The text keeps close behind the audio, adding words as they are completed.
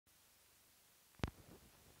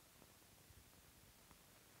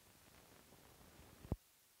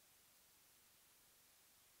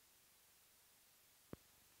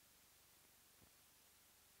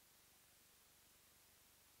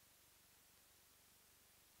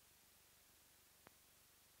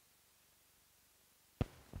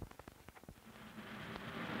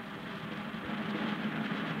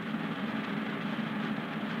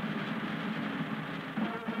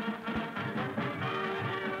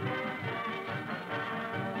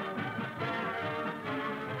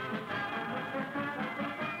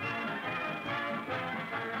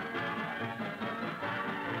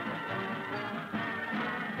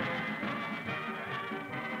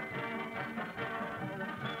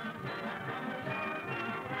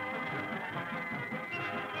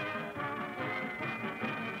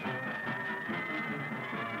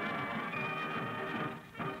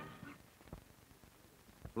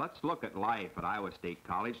Let's look at life at Iowa State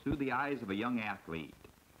College through the eyes of a young athlete.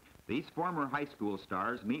 These former high school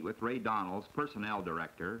stars meet with Ray Donalds, personnel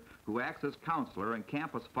director, who acts as counselor and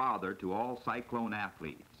campus father to all Cyclone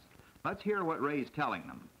athletes. Let's hear what Ray's telling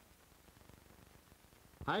them.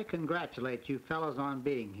 I congratulate you fellows on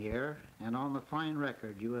being here and on the fine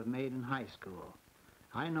record you have made in high school.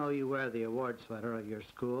 I know you wear the award sweater of your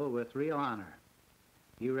school with real honor.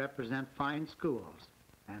 You represent fine schools,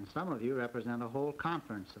 and some of you represent a whole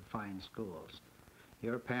conference of fine schools.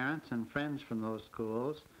 Your parents and friends from those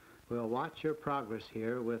schools will watch your progress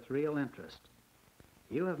here with real interest.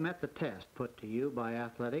 You have met the test put to you by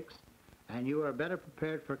athletics, and you are better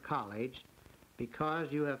prepared for college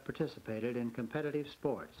because you have participated in competitive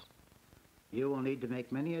sports. You will need to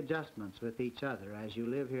make many adjustments with each other as you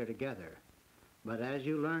live here together, but as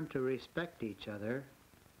you learn to respect each other,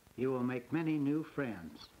 you will make many new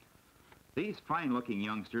friends. These fine-looking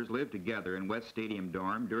youngsters live together in West Stadium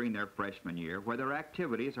dorm during their freshman year, where their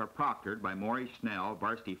activities are proctored by Maurice Schnell,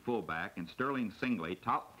 varsity fullback, and Sterling Singley,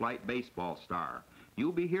 top-flight baseball star.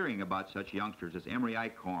 You'll be hearing about such youngsters as Emery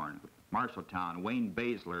Eichhorn, Marshalltown, Wayne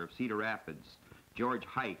Baszler of Cedar Rapids, George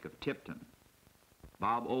Hike of Tipton,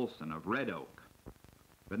 Bob Olson of Red Oak.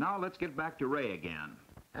 But now let's get back to Ray again.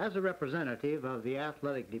 As a representative of the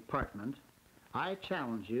athletic department, I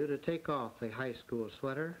challenge you to take off the high school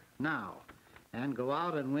sweater now and go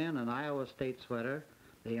out and win an Iowa State sweater,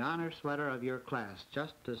 the honor sweater of your class,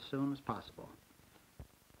 just as soon as possible.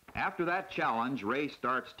 After that challenge, Ray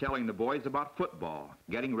starts telling the boys about football,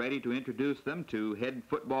 getting ready to introduce them to head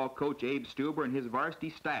football coach Abe Stuber and his varsity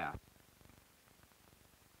staff.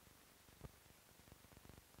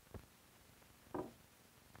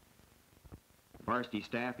 Varsity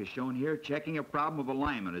staff is shown here checking a problem of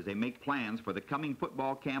alignment as they make plans for the coming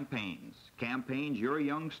football campaigns. Campaigns your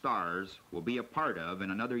young stars will be a part of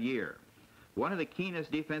in another year. One of the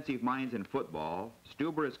keenest defensive minds in football,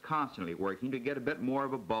 Stuber is constantly working to get a bit more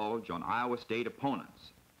of a bulge on Iowa State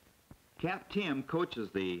opponents. Cap Tim coaches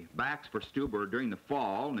the backs for Stuber during the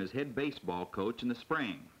fall and is head baseball coach in the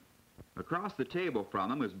spring. Across the table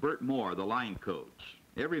from him is Bert Moore, the line coach.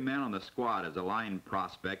 Every man on the squad is a line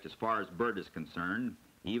prospect as far as Bert is concerned,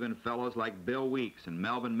 even fellows like Bill Weeks and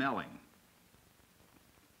Melvin Melling.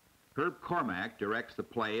 Herb Cormack directs the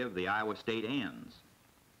play of the Iowa State ends.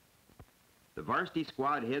 The varsity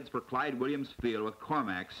squad heads for Clyde Williams Field with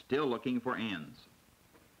Cormack still looking for ends.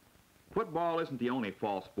 Football isn't the only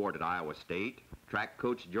fall sport at Iowa State. Track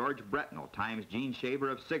coach George Bretnell times Gene Shaver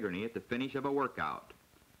of Sigourney at the finish of a workout.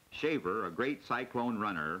 Shaver, a great Cyclone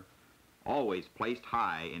runner, always placed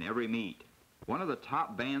high in every meet. One of the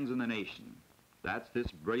top bands in the nation. That's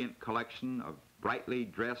this brilliant collection of brightly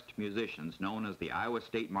dressed musicians known as the Iowa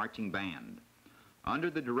State Marching Band.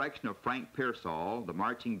 Under the direction of Frank Pearsall, the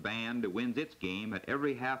marching band wins its game at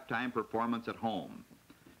every halftime performance at home.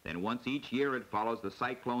 Then once each year it follows the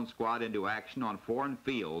Cyclone squad into action on foreign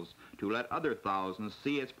fields to let other thousands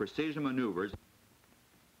see its precision maneuvers.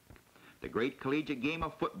 The great collegiate game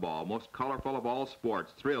of football, most colorful of all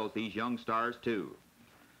sports, thrills these young stars too.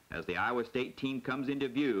 As the Iowa State team comes into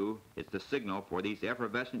view, it's the signal for these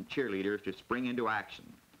effervescent cheerleaders to spring into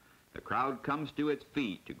action. The crowd comes to its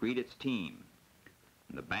feet to greet its team.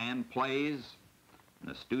 And the band plays,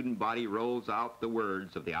 and the student body rolls out the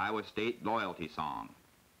words of the Iowa State loyalty song.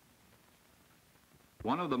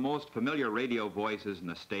 One of the most familiar radio voices in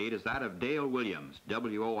the state is that of Dale Williams,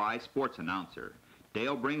 WOI sports announcer.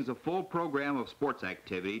 Dale brings a full program of sports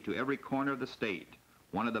activity to every corner of the state.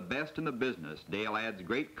 One of the best in the business, Dale adds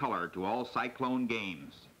great color to all Cyclone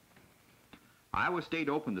games. Iowa State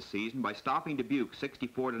opened the season by stopping Dubuque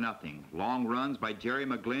 64-0. Long runs by Jerry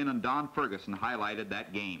McGlynn and Don Ferguson highlighted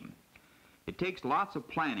that game. It takes lots of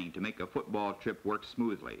planning to make a football trip work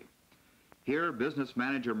smoothly. Here, business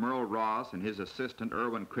manager Merle Ross and his assistant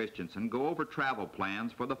Erwin Christensen go over travel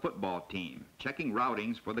plans for the football team, checking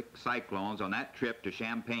routings for the Cyclones on that trip to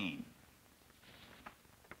Champaign.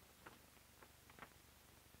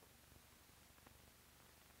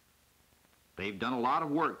 They've done a lot of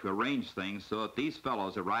work to arrange things so that these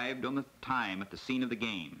fellows arrived on the time at the scene of the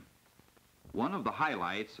game. One of the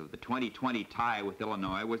highlights of the 2020 tie with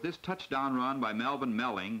Illinois was this touchdown run by Melvin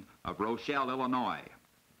Melling of Rochelle, Illinois.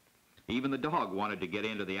 Even the dog wanted to get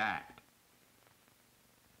into the act.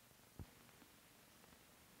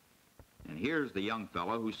 And here's the young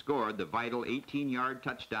fellow who scored the vital 18-yard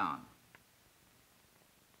touchdown.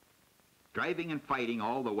 Driving and fighting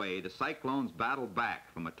all the way, the Cyclones battled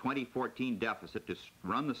back from a 2014 deficit to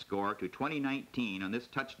run the score to 2019 on this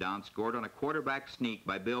touchdown scored on a quarterback sneak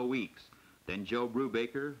by Bill Weeks. Then Joe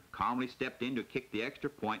Brubaker calmly stepped in to kick the extra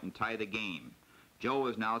point and tie the game. Joe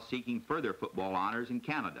is now seeking further football honors in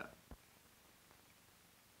Canada.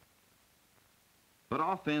 But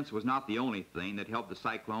offense was not the only thing that helped the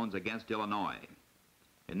Cyclones against Illinois.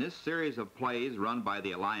 In this series of plays run by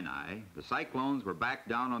the Illini, the Cyclones were back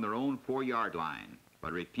down on their own 4-yard line,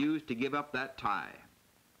 but refused to give up that tie.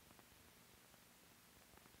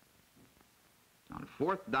 On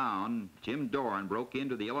 4th down, Jim Doran broke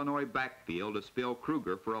into the Illinois backfield to spill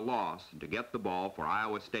Kruger for a loss and to get the ball for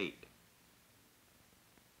Iowa State.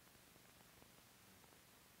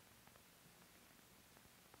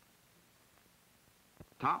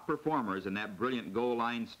 Top performers in that brilliant goal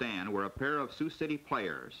line stand were a pair of Sioux City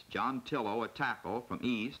players, John Tillo, a tackle from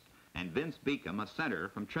East, and Vince Beacom, a center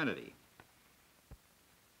from Trinity.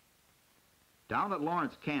 Down at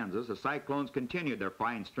Lawrence, Kansas, the Cyclones continued their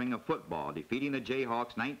fine string of football, defeating the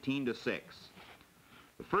Jayhawks 19-6.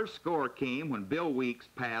 The first score came when Bill Weeks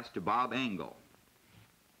passed to Bob Engel.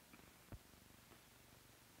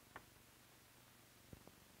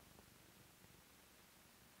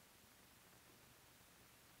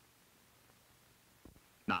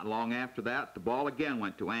 Not long after that, the ball again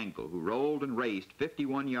went to Engel, who rolled and raced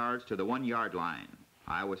 51 yards to the 1-yard line.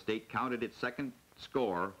 Iowa State counted its second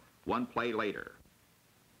score 1 play later.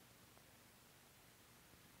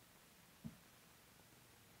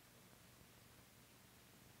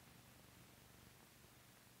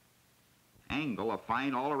 Engel, a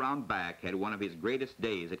fine all-around back, had one of his greatest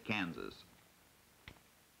days at Kansas.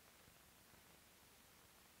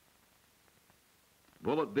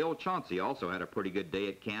 Bullet Bill Chauncey also had a pretty good day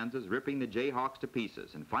at Kansas, ripping the Jayhawks to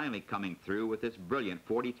pieces and finally coming through with this brilliant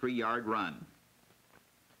 43-yard run.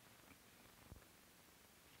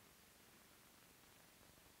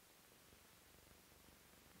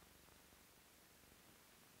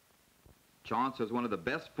 Chauncey was one of the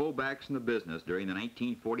best fullbacks in the business during the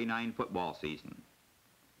 1949 football season.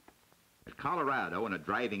 At Colorado, in a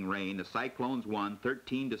driving rain, the Cyclones won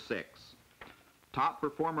 13-6. Top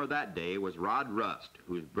performer that day was Rod Rust,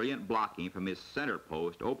 whose brilliant blocking from his center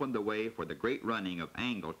post opened the way for the great running of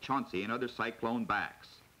Engel, Chauncey, and other Cyclone backs.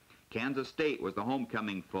 Kansas State was the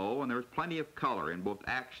homecoming foe, and there was plenty of color in both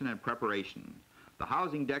action and preparation. The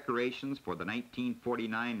housing decorations for the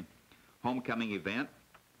 1949 homecoming event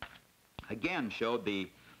again showed the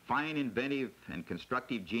fine, inventive, and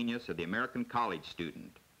constructive genius of the American college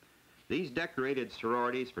student. These decorated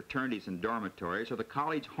sororities, fraternities, and dormitories are the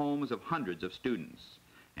college homes of hundreds of students,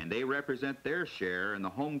 and they represent their share in the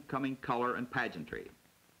homecoming color and pageantry.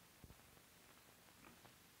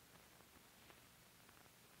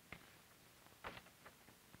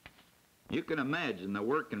 You can imagine the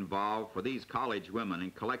work involved for these college women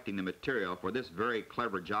in collecting the material for this very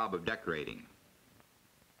clever job of decorating.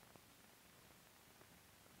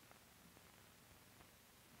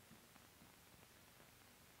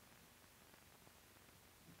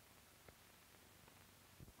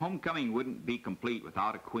 Homecoming wouldn't be complete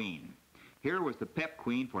without a queen. Here was the pep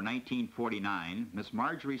queen for 1949, Miss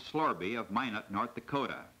Marjorie Slorby of Minot, North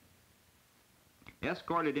Dakota.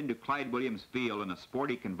 Escorted into Clyde Williams Field in a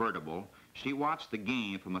sporty convertible, she watched the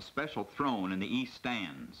game from a special throne in the east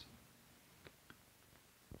stands.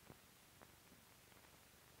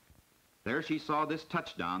 There she saw this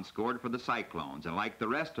touchdown scored for the Cyclones, and like the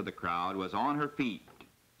rest of the crowd, was on her feet,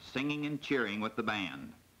 singing and cheering with the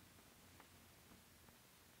band.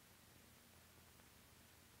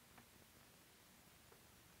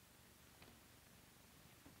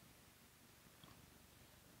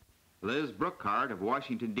 Liz Brookhart of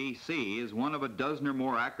Washington, D.C. is one of a dozen or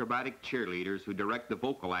more acrobatic cheerleaders who direct the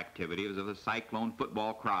vocal activities of the Cyclone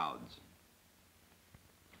football crowds.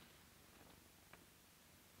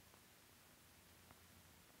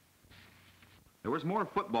 There was more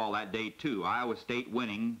football that day, too, Iowa State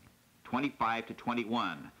winning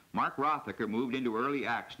 25-21. Mark Rothacker moved into early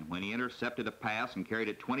action when he intercepted a pass and carried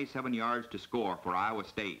it 27 yards to score for Iowa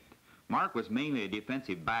State. Mark was mainly a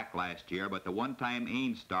defensive back last year, but the one-time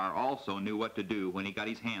Ames star also knew what to do when he got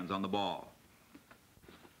his hands on the ball.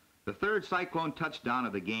 The third Cyclone touchdown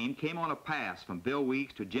of the game came on a pass from Bill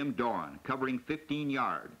Weeks to Jim Doran, covering 15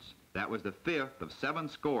 yards. That was the 5th of 7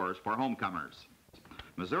 scores for homecomers.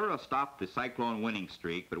 Missouri stopped the Cyclone winning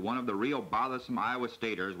streak, but one of the real bothersome Iowa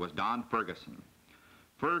Staters was Don Ferguson.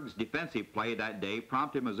 Ferg's defensive play that day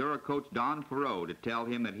prompted Missouri coach Don Farreau to tell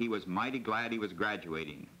him that he was mighty glad he was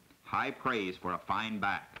graduating. High praise for a fine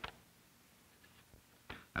back.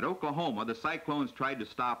 At Oklahoma, the Cyclones tried to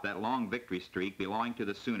stop that long victory streak belonging to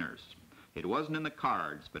the Sooners. It wasn't in the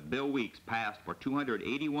cards, but Bill Weeks passed for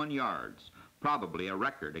 281 yards, probably a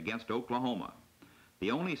record against Oklahoma.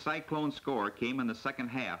 The only Cyclone score came in the second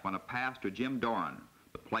half on a pass to Jim Doran,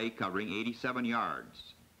 the play covering 87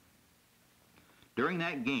 yards. During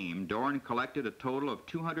that game, Doran collected a total of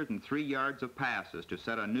 203 yards of passes to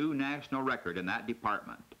set a new national record in that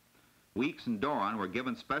department. Weeks and Doran were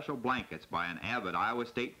given special blankets by an avid Iowa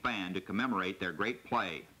State fan to commemorate their great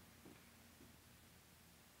play.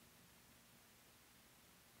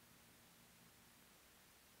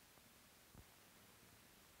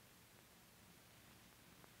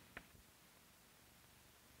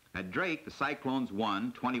 At Drake, the Cyclones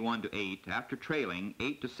won 21-8 after trailing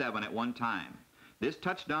 8-7 at one time. This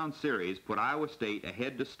touchdown series put Iowa State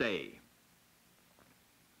ahead to stay.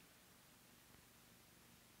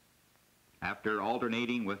 After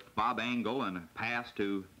alternating with Bob Angle and a pass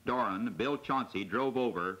to Doran, Bill Chauncey drove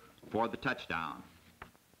over for the touchdown.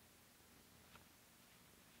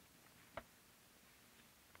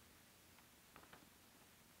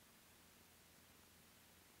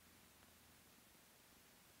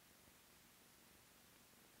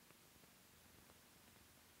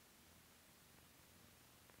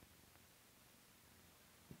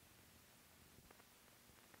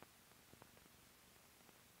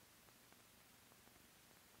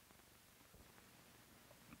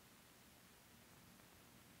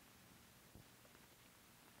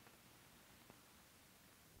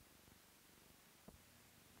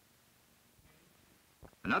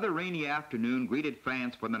 Another rainy afternoon greeted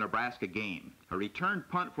fans for the Nebraska game. A return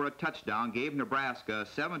punt for a touchdown gave Nebraska a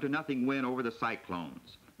 7-0 win over the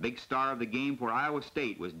Cyclones. Big star of the game for Iowa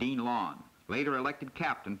State was Dean Lawn, later elected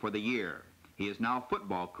captain for the year. He is now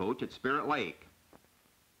football coach at Spirit Lake.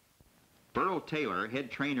 Burl Taylor, head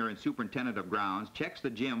trainer and superintendent of grounds, checks the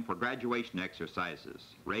gym for graduation exercises.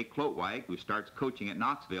 Ray Klotwijk, who starts coaching at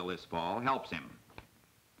Knoxville this fall, helps him.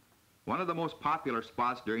 One of the most popular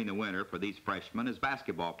spots during the winter for these freshmen is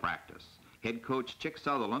basketball practice. Head coach Chick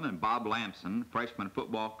Sutherland and Bob Lamson, freshman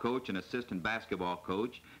football coach and assistant basketball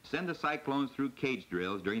coach, send the Cyclones through cage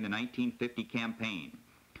drills during the 1950 campaign.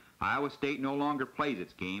 Iowa State no longer plays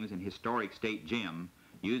its games in historic State Gym,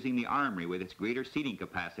 using the Armory with its greater seating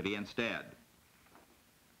capacity instead.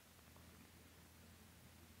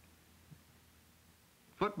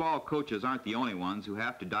 Football coaches aren't the only ones who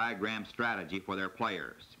have to diagram strategy for their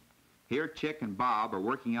players. Here, Chick and Bob are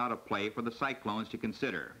working out a play for the Cyclones to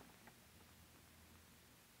consider.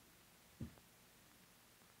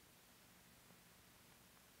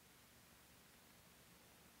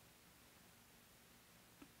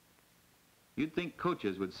 You'd think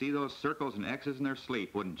coaches would see those circles and X's in their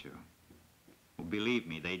sleep, wouldn't you? Well, believe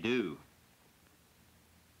me, they do.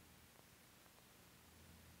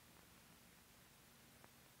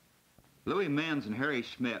 Louis Menz and Harry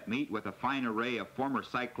Schmidt meet with a fine array of former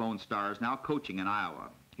Cyclone stars now coaching in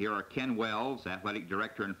Iowa. Here are Ken Wells, athletic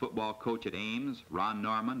director and football coach at Ames, Ron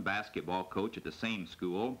Norman, basketball coach at the same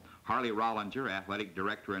school, Harley Rollinger, athletic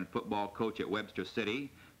director and football coach at Webster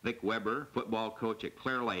City, Vic Weber, football coach at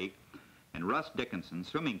Clear Lake, and Russ Dickinson,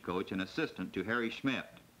 swimming coach and assistant to Harry Schmidt.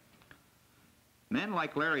 Men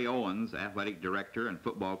like Larry Owens, athletic director and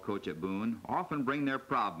football coach at Boone, often bring their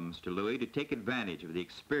problems to Louis to take advantage of the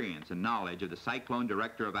experience and knowledge of the Cyclone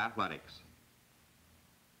director of athletics.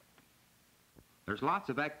 There's lots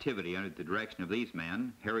of activity under the direction of these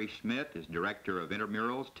men. Harry Schmidt is director of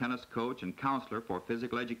intramurals, tennis coach, and counselor for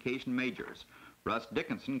physical education majors. Russ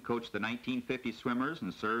Dickinson coached the 1950 swimmers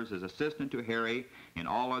and serves as assistant to Harry in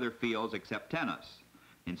all other fields except tennis.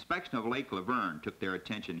 Inspection of Lake Laverne took their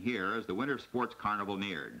attention here as the Winter Sports Carnival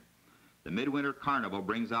neared. The Midwinter Carnival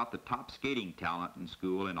brings out the top skating talent in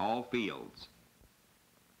school in all fields.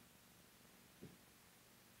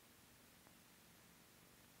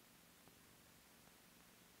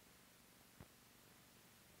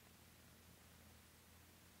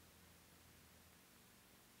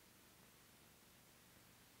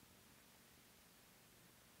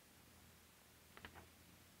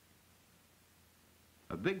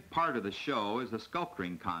 A big part of the show is the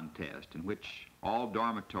sculpturing contest, in which all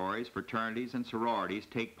dormitories, fraternities, and sororities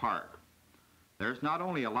take part. There's not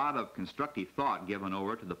only a lot of constructive thought given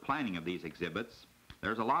over to the planning of these exhibits,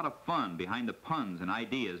 there's a lot of fun behind the puns and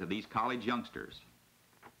ideas of these college youngsters.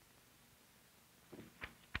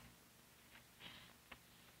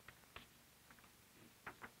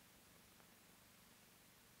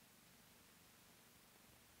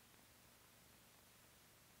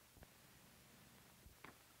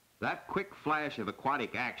 That quick flash of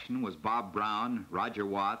aquatic action was Bob Brown, Roger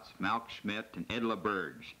Watts, Malk Schmidt, and Ed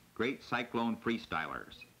LaBerge, great Cyclone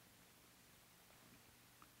freestylers.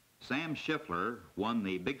 Sam Schiffler won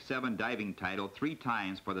the Big 7 diving title 3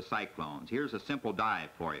 times for the Cyclones. Here's a simple dive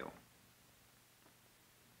for you.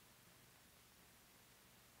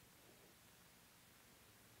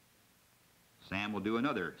 Sam will do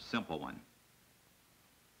another simple one.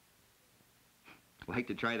 Like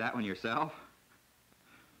to try that one yourself?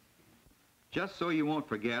 Just so you won't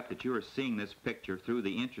forget that you are seeing this picture through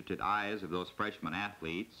the interested eyes of those freshman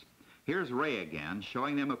athletes, here's Ray again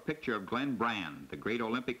showing them a picture of Glenn Brand, the great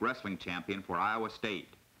Olympic wrestling champion for Iowa State.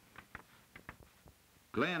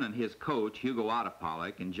 Glenn and his coach, Hugo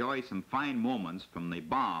Ottopollock, enjoy some fine moments from the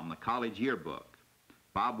Bomb, the college yearbook.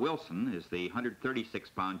 Bob Wilson is the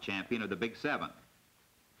 136-pound champion of the Big Seven.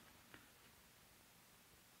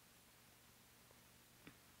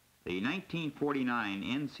 The 1949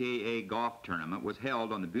 NCAA golf tournament was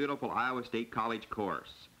held on the beautiful Iowa State College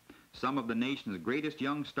course. Some of the nation's greatest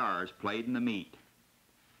young stars played in the meet.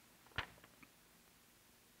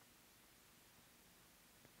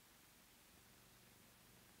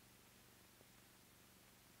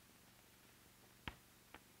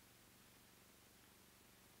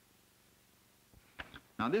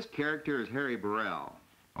 Now this character is Harry Burrell.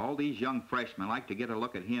 All these young freshmen like to get a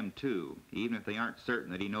look at him too, even if they aren't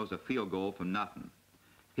certain that he knows a field goal from nothing.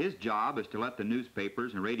 His job is to let the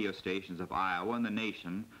newspapers and radio stations of Iowa and the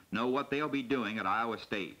nation know what they'll be doing at Iowa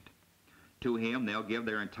State. To him, they'll give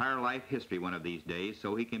their entire life history one of these days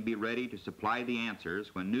so he can be ready to supply the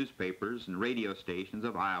answers when newspapers and radio stations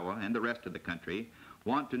of Iowa and the rest of the country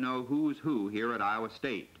want to know who's who here at Iowa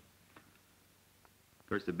State.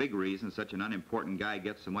 Of course, the big reason such an unimportant guy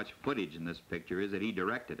gets so much footage in this picture is that he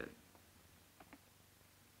directed it.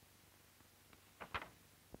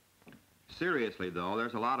 Seriously, though,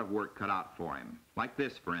 there's a lot of work cut out for him. Like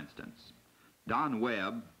this, for instance. Don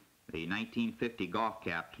Webb, the 1950 golf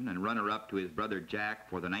captain and runner-up to his brother Jack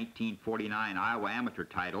for the 1949 Iowa amateur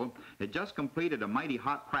title, had just completed a mighty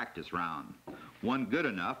hot practice round. One good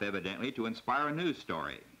enough, evidently, to inspire a news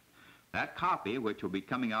story. That copy, which will be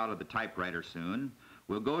coming out of the typewriter soon,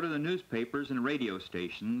 will go to the newspapers and radio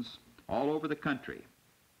stations all over the country.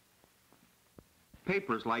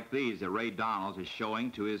 Papers like these that Ray Donalds is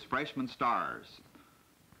showing to his freshman stars.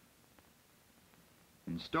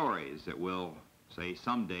 And stories that will, say,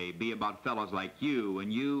 someday be about fellows like you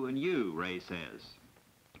and you and you, Ray says.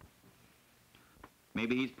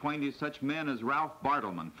 Maybe he's pointing to such men as Ralph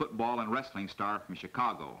Bartleman, football and wrestling star from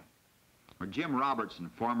Chicago, or Jim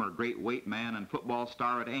Robertson, former great weight man and football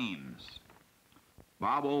star at Ames.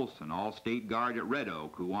 Bob Olson, all-state guard at Red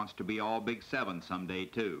Oak, who wants to be all Big Seven someday,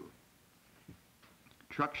 too.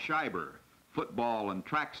 Truck Schreiber, football and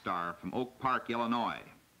track star from Oak Park, Illinois.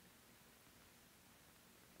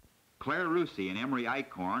 Claire Rusi and Emery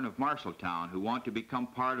Eichhorn of Marshalltown, who want to become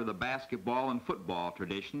part of the basketball and football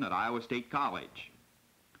tradition at Iowa State College.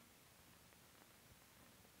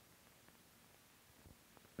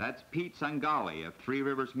 That's Pete Sangali of Three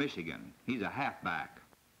Rivers, Michigan. He's a halfback.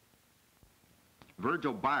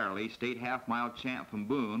 Virgil Byerly, state half-mile champ from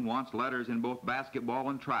Boone, wants letters in both basketball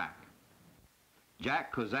and track.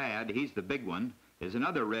 Jack Kozad, he's the big one, is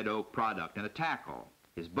another Red Oak product and a tackle.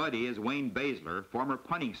 His buddy is Wayne Baszler, former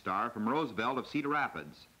punting star from Roosevelt of Cedar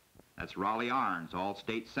Rapids. That's Raleigh Arns,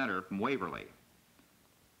 all-state center from Waverly.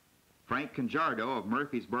 Frank Conjardo of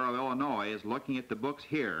Murfreesboro, Illinois, is looking at the books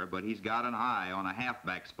here, but he's got an eye on a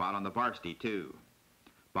halfback spot on the varsity, too.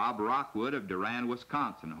 Bob Rockwood of Durand,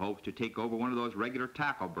 Wisconsin, hopes to take over one of those regular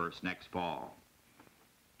tackle berths next fall.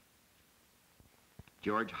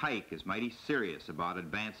 George Hike is mighty serious about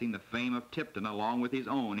advancing the fame of Tipton along with his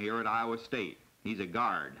own here at Iowa State. He's a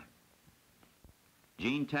guard.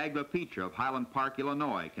 Gene Tagliapietra of Highland Park,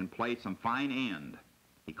 Illinois, can play some fine end.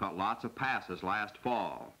 He caught lots of passes last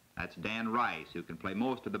fall. That's Dan Rice, who can play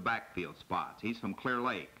most of the backfield spots. He's from Clear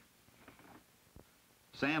Lake.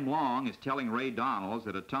 Sam Long is telling Ray Donalds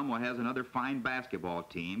that Ottumwa has another fine basketball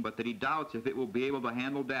team, but that he doubts if it will be able to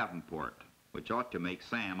handle Davenport, which ought to make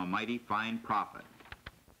Sam a mighty fine prophet.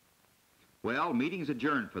 Well, meeting's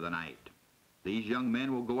adjourned for the night. These young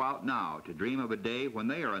men will go out now to dream of a day when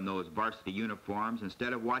they are in those varsity uniforms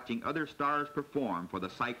instead of watching other stars perform for the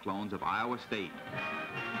Cyclones of Iowa State.